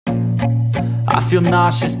I feel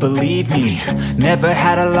nauseous, believe me. Never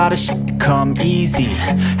had a lot of shit come easy.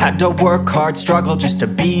 Had to work hard, struggle just to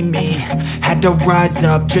be me. Had to rise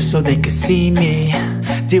up just so they could see me.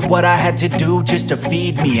 Did what I had to do just to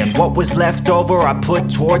feed me. And what was left over I put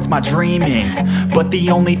towards my dreaming. But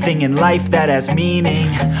the only thing in life that has meaning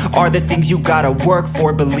are the things you gotta work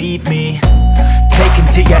for, believe me. Take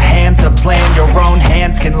into your hands a plan. Your own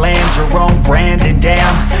hands can land your own brand. And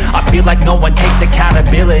damn, I feel like no one takes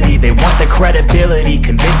accountability. They want the credibility,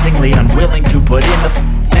 convincingly unwilling to put in the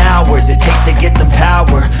hours it takes to get some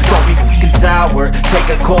power. Don't be f***ing sour. Take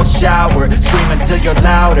a cold shower. Scream until you're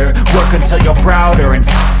louder. Work until you're prouder. And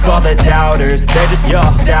f*** all the doubters, they're just your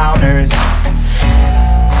downers.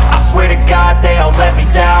 I swear to God they all let me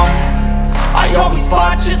down. I always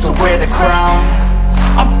fought just to wear the crown.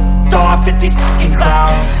 I'm off at these fucking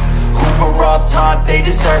clowns who were all taught they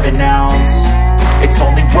deserve an ounce. It's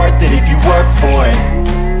only worth it if you work for it.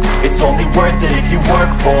 It's only worth it if you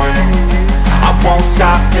work for it. I won't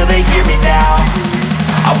stop till they hear me now.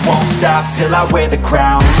 I won't stop till I wear the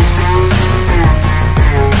crown.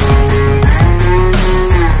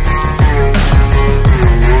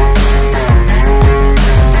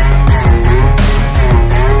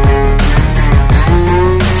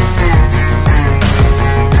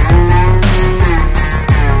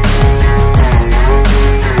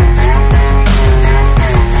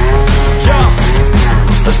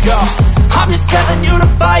 I'm just telling you to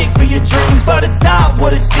fight for your dreams, but it's not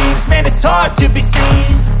what it seems. Man, it's hard to be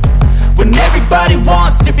seen when everybody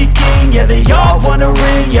wants to be king. Yeah, they all wanna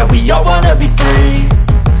ring, yeah, we all wanna be free.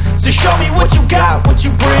 So show me what you got, what you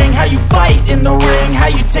bring, how you fight in the ring, how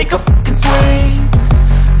you take a fucking swing.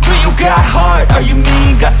 Do you got heart, are you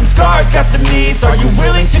mean? Got some scars, got some needs, are you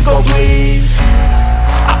willing to go bleed?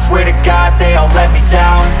 I swear to God they all let me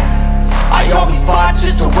down. I always fought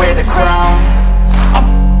just to wear the crown.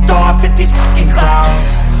 I'm off at these fucking clowns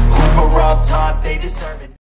who were all taught they deserve it.